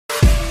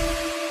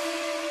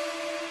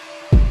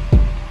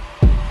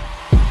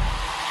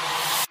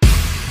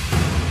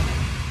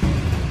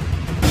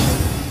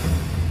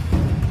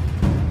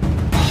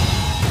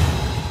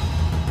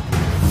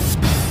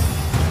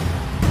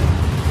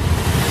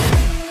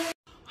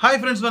Hi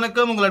friends,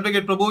 வணக்கம். உங்கள்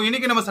advocate பிரபு.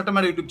 இன்னைக்கு நம்ம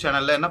சட்டமேடை யூடியூப்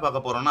சேனல்ல என்ன பார்க்க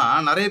போறோம்னா,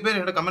 நிறைய பேர்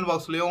என்கிட்ட கமெண்ட்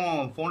பாக்ஸ்லயும்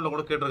போன்ல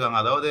கூட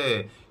கேட்டிருக்காங்க. அதாவது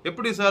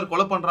எப்படி சார்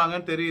கொலை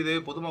பண்றாங்கன்னு தெரியுது,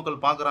 பொதுமக்கள்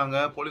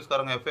பாக்குறாங்க,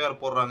 போலீஸ்காரங்க எஃப்ஐஆர்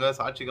போடுறாங்க,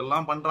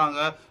 சாட்சிகள்லாம் பண்றாங்க,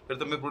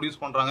 எடுத்துமே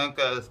ப்ரொடியூஸ்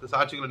பண்றாங்க,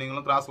 சாட்சிகளை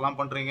நீங்களும் கிராஸ் எல்லாம்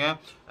பண்றீங்க,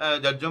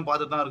 ஜட்ஜும்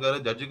பார்த்துட்டு தான் இருக்காரு,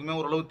 ஜட்ஜுக்குமே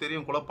ஓரளவு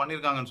தெரியும் கொலை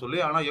பண்ணிருக்காங்கன்னு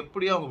சொல்லி. ஆனா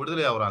எப்படி அவங்க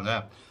விடுதலை ஆகுறாங்க,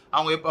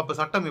 அவங்க அப்ப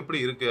சட்டம்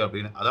எப்படி இருக்கு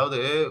அப்படின்னு. அதாவது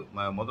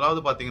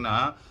முதலாவது பாத்தீங்கன்னா,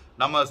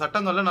 நம்ம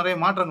சட்டங்கள்ல நிறைய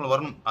மாற்றங்கள்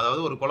வரணும். அதாவது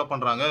ஒரு கொலை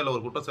பண்றாங்க, இல்ல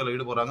ஒரு குற்ற செயலில்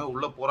ஈடுபடுறாங்க,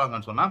 உள்ள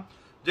போறாங்கன்னு சொன்னா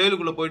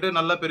ஜெயிலுக்குள்ள போயிட்டு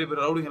நல்ல பெரிய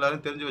பெரிய ரவுடிங்க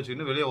எல்லாரும் தெரிஞ்சு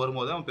வச்சுக்கிட்டு வெளியே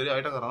வரும்போது அவன் பெரிய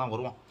ஐட்டக்காரன் தான்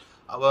வருவான்.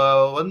 அவ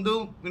வந்து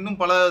இன்னும்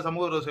பல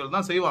சமூக விரோதிகள்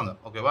தான் செய்வாங்க.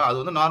 ஓகேவா, அது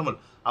வந்து நார்மல்.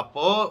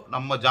 அப்போ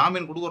நம்ம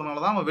ஜாமீன்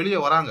கொடுக்கறதுனால தான் அவன் வெளியே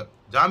வராங்க.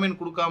 ஜாமீன்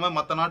கொடுக்காம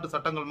மற்ற நாட்டு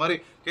சட்டங்கள் மாதிரி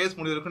கேஸ்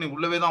முடியிருக்கு, நீ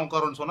உள்ளவே தான்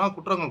உட்காரன்னு சொன்னா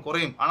குற்றங்கள்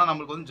குறையும். ஆனா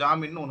நம்மளுக்கு வந்து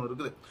ஜாமீன் ஒன்று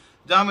இருக்குது.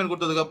 ஜாமீன்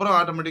கொடுத்ததுக்கு அப்புறம்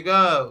ஆட்டோமேட்டிக்கா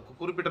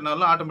குறிப்பிட்ட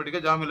நாள்ல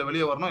ஆட்டோமேட்டிக்கா ஜாமீன்ல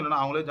வெளியே வரணும்.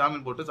 இல்லைன்னா அவங்களே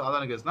ஜாமீன் போட்டு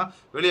சாதாரண கேஸ்னா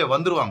வெளியே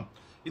வந்துருவாங்க.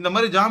 இந்த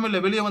மாதிரி ஜாமீன்ல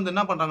வெளியே வந்து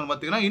என்ன பண்றாங்கன்னு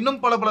பாத்தீங்கன்னா, இன்னும்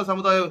பல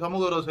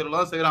சமூக விரோத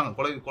செயல்கள் செய்யறாங்க.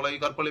 கொலை,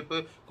 கற்பழிப்பு,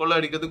 கொள்ளை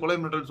அடிக்கிறது, கொலை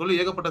மிரட்டல் சொல்லி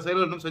ஏகப்பட்ட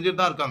செயல்கள் இன்னும்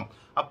செஞ்சுட்டு தான் இருக்காங்க.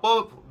 அப்போ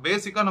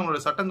பேசிக்கா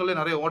நம்மளுடைய சட்டங்களே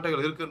நிறைய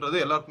ஓட்டைகள் இருக்குன்றது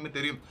எல்லாருக்குமே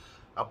தெரியும்.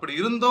 அப்படி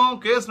இருந்தும்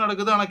கேஸ்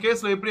நடக்குது. ஆனா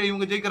கேஸ்ல எப்படி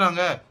இவங்க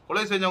ஜெயிக்கிறாங்க,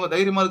 கொலை செஞ்சவங்க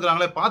தைரியமா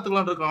இருக்கிறாங்களே,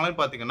 பாத்துக்கலாம்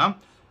இருக்காங்களேன்னு பாத்தீங்கன்னா,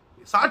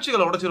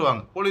 சாட்சிகளை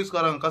உடைச்சிருவாங்க.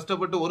 போலீஸ்காரங்க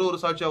கஷ்டப்பட்டு ஒரு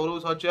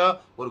சாட்சியா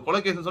ஒரு கொலை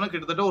கேஸ் சொன்னா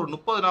கிட்டத்தட்ட ஒரு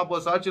 30-40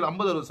 சாட்சியில்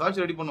 50-60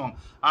 சாட்சி ரெடி பண்ணுவாங்க.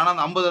 ஆனா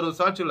அந்த 50-60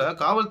 சாட்சியில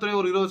காவல்துறை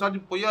ஒரு 20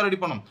 சாட்சி பொய்யா ரெடி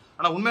பண்ணும்.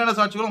 ஆனா உண்மையான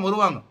சாட்சிகளும்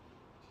வருவாங்க.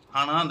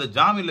 ஆனா அந்த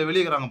ஜாமீன்ல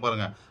வெளியேறாங்க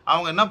பாருங்க,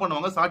 அவங்க என்ன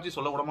பண்ணுவாங்க, சாட்சி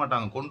சொல்ல விட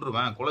மாட்டாங்க.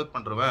 கொன்றுவேன், கொலை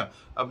பண்றேன்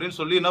அப்படின்னு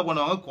சொல்லி என்ன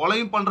பண்ணுவாங்க,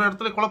 கொலையும் பண்ற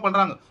இடத்துல கொலை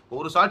பண்றாங்க.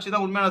 ஒரு சாட்சி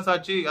தான் உண்மையான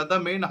சாட்சி,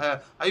 அதான் மெயின்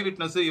ஐ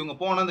விட்னஸ், இவங்க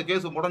போனா அந்த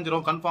கேஸ்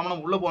முடிஞ்சிடும்,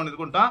 கன்ஃபார்மா உள்ள போன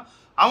இருக்குன்ட்டா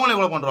அவங்களே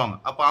கொலை பண்றாங்க.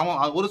 அப்ப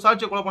அவன் ஒரு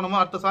சாட்சியை கொலை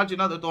பண்ணும்போது அடுத்த சாட்சி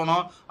என்ன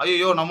தோணும்,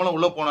 ஐயோ நம்மளும்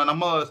உள்ள போனோம்,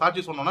 நம்ம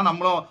சாட்சி சொன்னோம்னா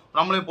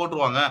நம்மளையும்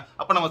போட்டுருவாங்க,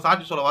 அப்ப நம்ம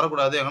சாட்சி சொல்ல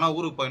வரக்கூடாது, எங்கன்னா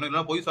ஊருக்கு போயிடணும்,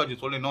 இல்லைன்னா பொய் சாட்சி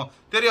சொல்லிடணும்,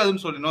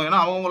 தெரியாதுன்னு சொல்லிடணும்.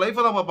 ஏன்னா அவங்க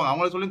லைஃபை தான் பார்ப்பாங்க,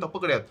 அவங்களே சொல்லி தப்பு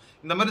கிடையாது.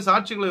 இந்த மாதிரி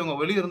சாட்சிகளை இவங்க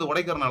வெளியே இருந்து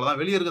உடைக்கிறதுனால தான்,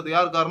 வெளியே இருக்கிறது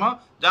யார் காரணம்,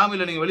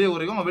 ஜாமீன்ல நீங்க வெளியே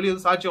வரீங்க, வெளியே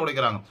இருந்து சாட்சியை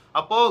உடைக்கிறாங்க.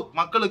 அப்போ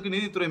மக்களுக்கு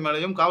நீதித்துறை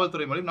மேலையும்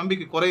காவல்துறை மேலையும்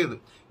நம்பிக்கை குறையுது.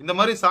 இந்த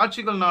மாதிரி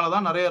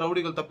சாட்சிகள்னாலதான் நிறைய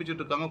ரவுடிகள்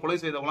தப்பிச்சிட்டு இருக்காங்க, கொலை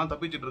செய்தவங்களாம்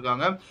தப்பிச்சிட்டு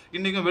இருக்காங்க.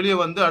 இன்னைக்கும் வெளியே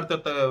வந்து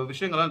அடுத்தடுத்த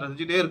விஷயங்கள்லாம்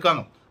செஞ்சுட்டே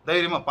இருக்காங்க.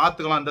 தைரியமா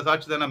பாத்துக்கலாம், இந்த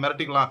சாட்சி தானே,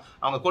 மிரட்டிக்கலாம்,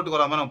 அவங்க கோர்ட்டுக்கு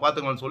வராம நம்ம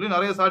பாத்துக்கலாம்னு சொல்லி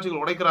நிறைய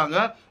சாட்சிகள் உடைக்கிறாங்க.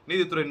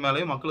 நீதித்துறையின்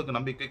மேலேயும் மக்களுக்கு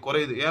நம்பிக்கை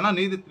குறையுது. ஏன்னா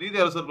நீதி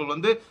அரசர்கள்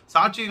வந்து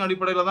சாட்சியின்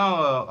அடிப்படையில தான்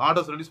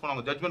ஆர்டர்ஸ் ரிலீஸ்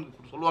பண்ணுவாங்க,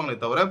 ஜட்மெண்ட் சொல்லுவாங்களே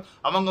தவிர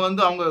அவங்க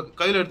வந்து அவங்க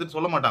கையில எடுத்துட்டு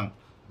சொல்ல மாட்டாங்க.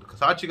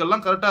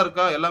 சாட்சிகள்லாம் கரெக்டா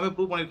இருக்கா, எல்லாமே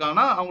ப்ரூவ்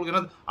பண்ணிருக்காங்கன்னா அவங்களுக்கு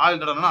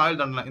என்ன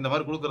ஆயுள் தண்டனை இந்த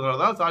மாதிரி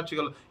கொடுக்கறதுனால தான்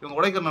சாட்சிகள் இவங்க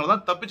உடைக்கிறதுனால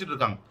தான் தப்பிச்சிட்டு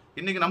இருக்காங்க.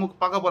 இன்னைக்கு நமக்கு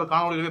பார்க்க போற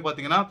காணொலிகளே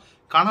பாத்தீங்கன்னா,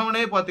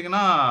 கணவனே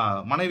பாத்தீங்கன்னா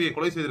மனைவியை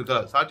கொலை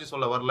செய்திருக்கிறார், சாட்சி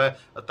சொல்ல வரல,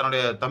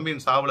 தன்னுடைய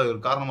தம்பியின் சாவுல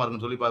காரணமா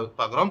இருக்குன்னு சொல்லி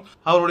பாக்குறோம்.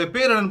 அவருடைய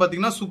பேர் என்னன்னு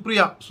பாத்தீங்கன்னா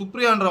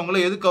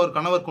சுப்ரியான்றவங்களை எதுக்கு அவர்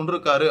கணவர்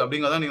கொண்டிருக்காரு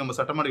அப்படிங்கறத நீங்க நம்ம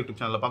சட்டமேடை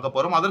யூடியூப் சேனல்ல பார்க்க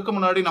போறோம். அதற்கு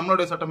முன்னாடி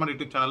நம்மளுடைய சட்டமேடை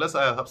யூடியூப் சேனல்ல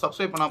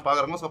சப்ஸ்கிரைப் பண்ண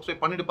பாக்குறவங்க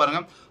சப்ஸ்கிரைப் பண்ணிட்டு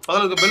பாருங்க.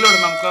 பக்கத்துல பெல்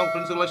பட்டன் நமக்கு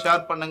ஃப்ரெண்ட்ஸ்களை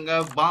ஷேர்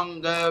பண்ணுங்க.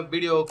 வாங்க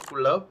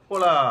வீடியோக்குள்ள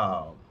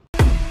போலாம்.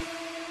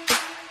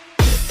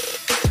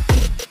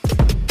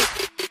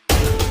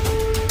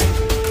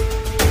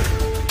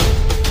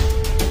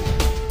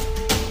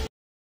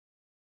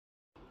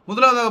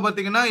 முதலாவதாக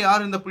பாத்தீங்கன்னா,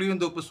 யார் இந்த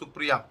புளியந்தோப்பு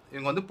சுப்ரியா.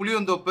 இவங்க வந்து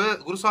புளியந்தோப்பு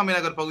குருசாமி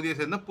நகர் பகுதியை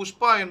சேர்ந்த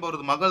புஷ்பா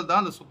என்பவரது மகள்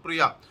தான் இந்த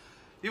சுப்ரியா.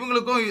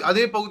 இவங்களுக்கும்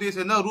அதே பகுதியை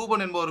சேர்ந்த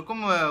ரூபன்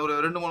என்பவருக்கும் ஒரு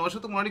 2-3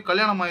 வருஷத்துக்கு முன்னாடி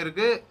கல்யாணம்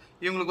ஆயிருக்கு.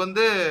 இவங்களுக்கு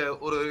வந்து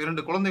ஒரு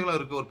 2 குழந்தைகளும்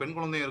இருக்கு, ஒரு பெண்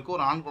குழந்தையும் இருக்கு,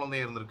 ஒரு ஆண்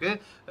குழந்தையும் இருந்திருக்கு.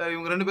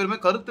 இவங்க 2 பேருமே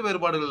கருத்து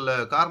வேறுபாடுகள்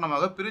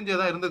காரணமாக பிரிஞ்சே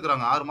தான்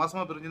இருந்திருக்காங்க. 6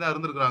 மாசமா பிரிஞ்சு தான்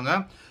இருந்திருக்காங்க.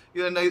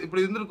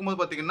 இப்படி இருந்திருக்கும் போது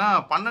பாத்தீங்கன்னா,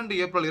 12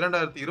 ஏப்ரல்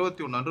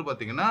 2021 அன்று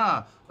பாத்தீங்கன்னா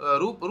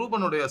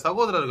ரூபனுடைய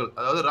சகோதரர்கள்,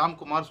 அதாவது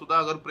ராம்குமார்,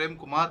 சுதாகர்,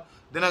 பிரேம்குமார்,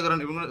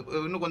 தினகரன், இவங்க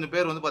இன்னும் கொஞ்சம்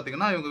பேர் வந்து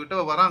பாத்தீங்கன்னா இவங்க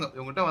கிட்ட வராங்க.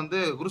 இவங்ககிட்ட வந்து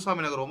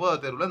குருசாமி நகர்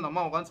 9வது தெருவில் இந்த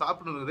அம்மா உட்காந்து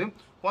சாப்பிட்டு இருக்குது,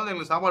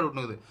 குழந்தைங்களுக்கு சாப்பாடு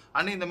விட்டுனுக்குது.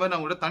 அண்ணி இந்த மாதிரி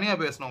நான் உங்கள்கிட்ட தனியா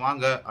பேசணும்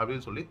வாங்க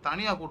அப்படின்னு சொல்லி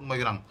தனியா கூட்டு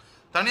போய்க்கிறாங்க.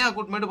 தனியா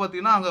கூட்டுமேட்டு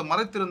பாத்தீங்கன்னா அங்க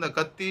மறைத்திருந்த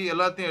கத்தி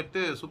எல்லாத்தையும்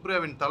எடுத்து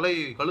சுப்ரியாவின் தலை,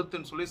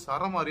 கழுத்துன்னு சொல்லி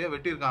சரமாரியா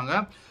வெட்டியிருக்காங்க.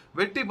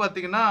 வெட்டி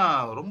பாத்தீங்கன்னா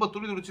ரொம்ப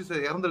துடிச்சு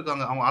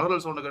இறந்துருக்காங்க. அவங்க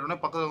அலறல் சவுண்ட் கேட்டோன்னே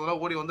பக்கத்துல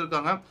ஓடி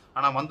வந்திருக்காங்க.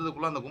 ஆனா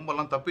வந்ததுக்குள்ள அந்த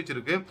கும்பல்லாம்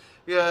தப்பிச்சிருக்கு.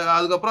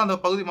 அதுக்கப்புறம் அந்த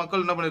பகுதி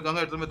மக்கள் என்ன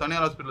பண்ணிருக்காங்க, எடுத்துமே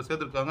தனியார் ஹாஸ்பிட்டல்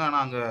சேர்த்திருக்காங்க. ஆனா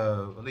அங்க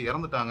வந்து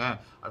இறந்துட்டாங்க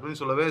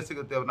அப்படின்னு சொல்லவே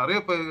நிறைய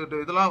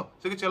இதெல்லாம்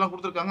சிகிச்சை எல்லாம்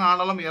கொடுத்துருக்காங்க,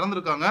 ஆனாலும்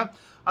இறந்துருக்காங்க.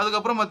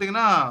 அதுக்கப்புறம்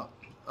பாத்தீங்கன்னா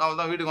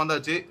அவள்தான் வீட்டுக்கு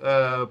வந்தாச்சு.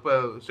 இப்போ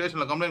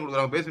ஸ்டேஷன்ல கம்ப்ளைண்ட்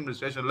கொடுக்குறாங்க, பேசிக்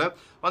ஸ்டேஷன்ல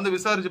வந்து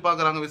விசாரிச்சு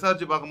பாக்குறாங்க.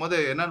 விசாரிச்சு பார்க்கும்போது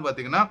என்னன்னு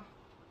பாத்தீங்கன்னா,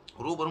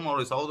 ரூபரும்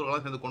அவருடைய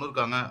சகோதரர்களாம் சேர்ந்து கொண்டு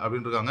இருக்காங்க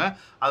அப்படின்னு இருக்காங்க.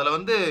 அதுல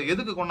வந்து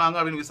எதுக்கு கொண்டாங்க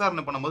அப்படின்னு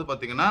விசாரணை பண்ணும்போது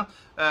பாத்தீங்கன்னா,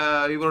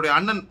 இவருடைய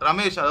அண்ணன்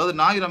ரமேஷ், அதாவது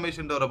நாய் ரமேஷ்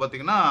என்றவரை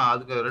பாத்தீங்கன்னா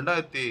அதுக்கு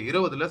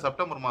 2020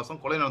 செப்டம்பர் மாசம்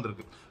கொலை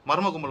நடந்திருக்கு.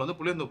 மர்ம கும்பல் வந்து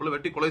புளியந்தோப்புல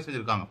வெட்டி கொலை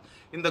செஞ்சிருக்காங்க.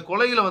 இந்த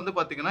கொலையில வந்து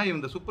பாத்தீங்கன்னா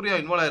இந்த சுப்ரியா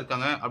இன்வால்வ்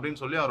ஆயிருக்காங்க அப்படின்னு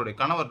சொல்லி அவருடைய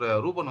கணவர்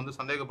ரூபன் வந்து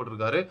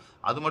சந்தேகப்பட்டிருக்காரு.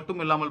 அது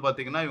மட்டும் இல்லாமல்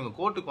பாத்தீங்கன்னா இவங்க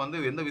கோர்ட்டுக்கு வந்து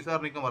எந்த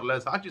விசாரணைக்கும் வரல,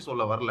 சாட்சி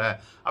சொல்ல வரல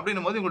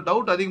அப்படின்னும் போது இவங்க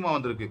டவுட் அதிகமா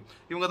வந்திருக்கு.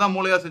 இவங்க தான்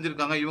மூளையா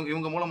செஞ்சிருக்காங்க,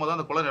 இவங்க மூலமா தான்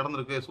அந்த கொலை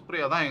நடந்திருக்கு,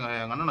 சுப்ரியா தான்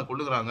எங்க அண்ணனை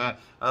கொல்லுகிறாங்க போட்டிருக்காங்க.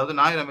 அதாவது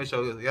நாய் ரமேஷ்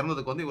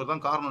இறந்ததுக்கு வந்து இவர்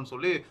தான் காரணம்னு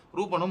சொல்லி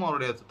ரூபனும்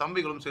அவருடைய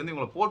தம்பிகளும் சேர்ந்து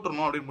இவங்களை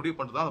போட்டுறணும் அப்படின்னு முடிவு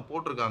பண்ணிட்டு தான் அதை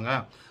போட்டிருக்காங்க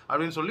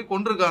அப்படின்னு சொல்லி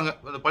கொண்டிருக்காங்க.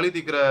 பழி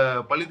தீக்கிற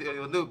பழி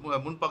வந்து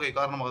முன்பகை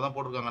காரணமாக தான்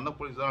போட்டிருக்காங்கன்னு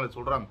போலீஸ் தான்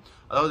சொல்றாங்க.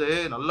 அதாவது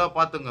நல்லா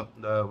பார்த்துங்க,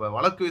 இந்த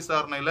வழக்கு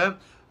விசாரணையில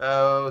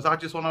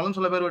சாட்சி சொன்னாலும்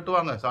சில பேர்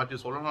வெட்டுவாங்க, சாட்சி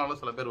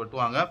சொல்லனாலும் சில பேர்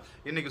வெட்டுவாங்க.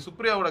 இன்னைக்கு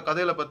சுப்ரியாவோட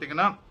கதையில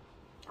பார்த்தீங்கன்னா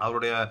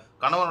அவருடைய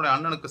கணவனுடைய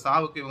அண்ணனுக்கு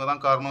சாவுக்கு இவங்க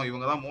தான் காரணம்,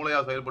 இவங்க தான் மூளையா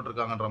செயல்பட்டு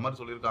இருக்காங்கன்ற மாதிரி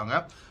சொல்லியிருக்காங்க.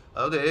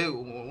 அதாவது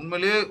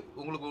உண்மையிலேயே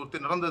உங்களுக்கு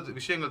நடந்த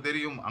விஷயங்கள்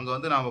தெரியும், அங்க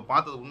வந்து நாம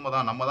பார்த்தது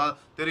உண்மைதான், நம்ம தான்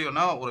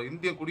தெரியும்னா ஒரு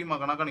இந்திய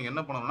குடிமகனாக நீங்க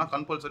என்ன பண்ணணும்னா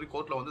கம்பல்சரி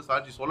கோர்ட்ல வந்து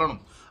சாட்சி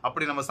சொல்லணும்.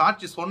 அப்படி நம்ம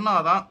சாட்சி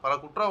சொன்னாதான் பல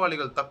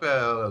குற்றவாளிகள்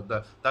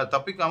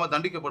தப்பிக்காம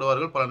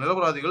தண்டிக்கப்படுவார்கள், பல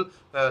நிரபராதிகள்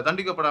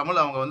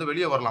தண்டிக்கப்படாமல் அவங்க வந்து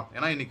வெளியே வரலாம்.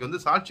 ஏன்னா இன்னைக்கு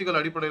வந்து சாட்சிகள்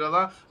அடிப்படையில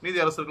தான்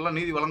நீதி அரசர்கள்லாம்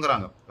நீதி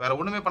வழங்குறாங்க, வேற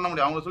ஒண்ணுமே பண்ண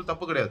முடியாது. அவங்க சொல்லி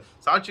தப்பு கிடையாது,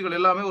 சாட்சிகள்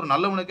எல்லாமே ஒரு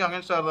நல்லவனுக்கு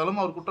அகேன்ஸ்டா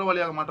இருந்தாலும் அவர்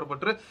குற்றவாளியாக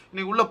மாற்றப்பட்டு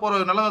இன்னைக்கு உள்ள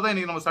போற நிலைமை தான்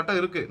இன்னைக்கு நம்ம சட்டம்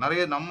இருக்கு.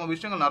 நிறைய நம்ம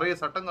விஷயங்கள், நிறைய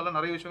சட்டங்கள்ல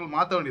நிறைய விஷயங்கள்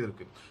மாற்ற வேண்டியது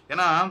இருக்கு.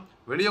 ஏன்னா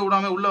வெளியே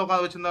விடாம உள்ள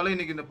உட்காந்து வச்சிருந்தாலே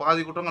இன்னைக்கு இந்த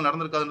பாதி குற்றங்கள்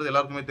நடந்திருக்காதுன்றது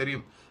எல்லாருக்குமே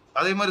தெரியும்.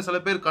 அதே மாதிரி சில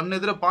பேர் கண்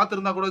எதிர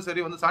பார்த்திருந்தா கூட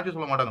சரி வந்து சாட்சி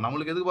சொல்ல மாட்டாங்க.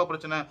 நம்மளுக்கு எதுக்குப்பா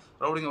பிரச்சனை,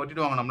 ரவுடிங்க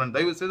வெட்டிடுவாங்க நம்மள,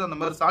 தயவு செய்து அந்த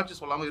மாதிரி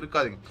சாட்சி சொல்லாம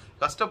இருக்காதீங்க.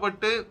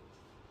 கஷ்டப்பட்டு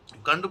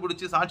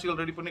கண்டுபிடிச்சு சாட்சிகள்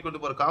ரெடி பண்ணி கொண்டு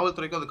போற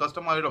காவல்துறைக்கும் அது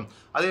கஷ்டமாயிடும்.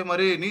 அதே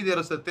மாதிரி நீதி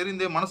அரசு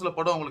தெரிந்தே மனசுல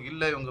படம் அவங்களுக்கு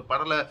இல்ல, இவங்க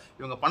படல,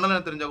 இவங்க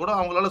பண்ணலன்னு தெரிஞ்சா கூட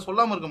அவங்களால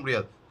சொல்லாம இருக்க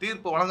முடியாது,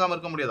 தீர்ப்பு வழங்காம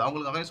இருக்க முடியாது.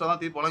 அவங்களுக்கு அகைன்ஸ்டா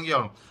தான் தீர்ப்பு வழங்கி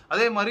ஆகணும்.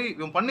 அதே மாதிரி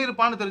இவன்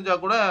பண்ணியிருப்பான்னு தெரிஞ்சா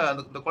கூட,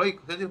 இந்த கொலை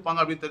செஞ்சிருப்பாங்க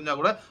அப்படின்னு தெரிஞ்சா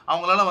கூட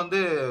அவங்களால வந்து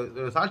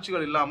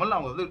சாட்சிகள் இல்லாமல்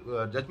அவங்க வந்து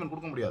ஜட்மெண்ட்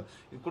கொடுக்க முடியாது,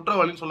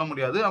 குற்றவாளின்னு சொல்ல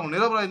முடியாது, அவங்க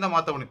நிரபராதி தான்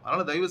மாற்ற முடியும்.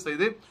 அதனால தயவு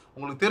செய்து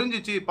உங்களுக்கு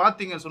தெரிஞ்சிச்சு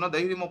பாத்தீங்கன்னு சொன்னா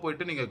தைரியமா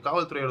போயிட்டு நீங்க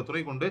காவல்துறையோட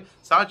துணை கொண்டு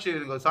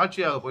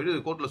சாட்சியாக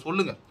போயிட்டு கோர்ட்ல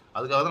சொல்லுங்க.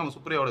 அதுக்காக தான் நம்ம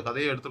சுப்ரியாவோட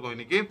கதையை எடுத்துக்கோம்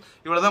இன்னைக்கு.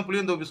 இவ்வளவுதான்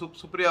புளியந்தோப்பி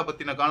சுப்ரியா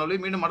பத்தின காணொலி.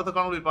 மீண்டும் அடுத்த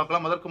காணொலியில்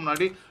பார்க்கலாம். அதற்கு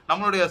முன்னாடி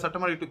நம்மளுடைய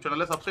சட்டமேடை யூடியூப்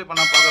சேனலை சப்ஸ்கிரைப்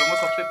பண்ண பார்க்குறவங்க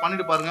சப்ஸ்கிரைப்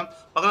பண்ணிட்டு பாருங்க.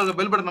 பக்கத்துல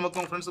பெல் பட்டன்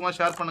நமக்கு ஃப்ரெண்ட்ஸுமா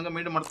ஷேர் பண்ணுங்க.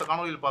 மீண்டும் அடுத்த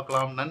காணொலியில்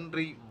பார்க்கலாம்.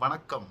 நன்றி,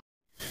 வணக்கம்.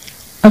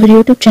 Our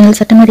YouTube channel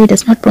Sattamedai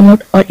does not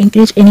promote or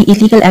encourage any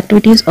illegal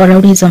activities or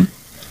rowdyism.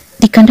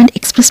 The content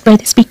expressed by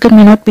the speaker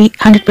may not be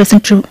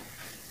 100% true.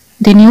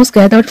 The news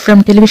gathered from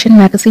television,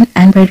 magazine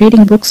and by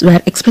reading books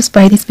were expressed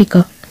by the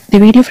speaker. The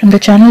video from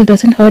the channel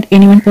doesn't hurt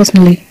anyone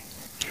personally.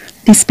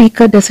 The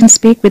speaker doesn't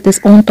speak with his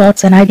own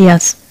thoughts and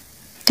ideas.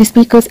 The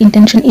speaker's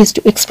intention is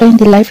to explain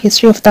the life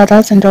history of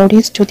dadas and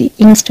rowdies to the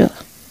youngster,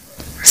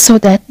 so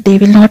that they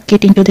will not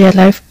get into their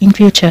life in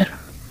future.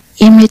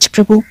 M.H.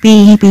 Prabhu,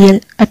 PEBL,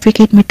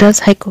 Advocate Madras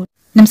High Court.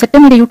 நம்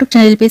சட்டமேடை YouTube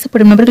சேனலில்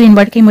பேசப்படும் நபர்களின்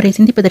வாழ்க்கை முறை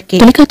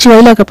சிந்திப்பதற்கே தொலைக்காட்சி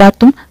வாயிலாக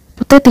பார்த்தும்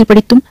புத்தகத்தில்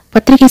படித்தும்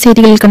பத்திரிகை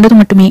செய்திகளில் கண்டது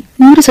மட்டுமே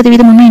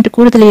 100% உண்மை என்று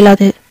கூறுதல்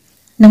இயலாது.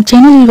 நம்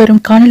சேனலில்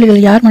வரும் காணொலிகள்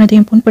யார்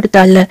மனதையும் புண்படுத்த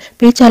அல்ல,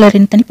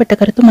 பேச்சாளரின் தனிப்பட்ட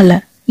கருத்தும் அல்ல.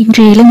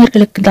 இன்றைய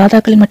இளைஞர்களுக்கு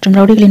தாதாக்கள் மற்றும்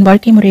ரவுடிகளின்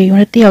வாழ்க்கை முறையை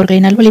உணர்த்தி அவர்களை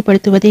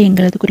நல்வழிப்படுத்துவதே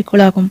எங்களது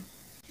குறிக்கோளாகும்.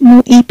 மு.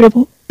 இ.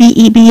 பிரபு,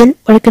 PEBL,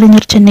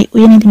 வழக்கறிஞர், சென்னை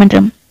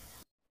உயர்நீதிமன்றம்.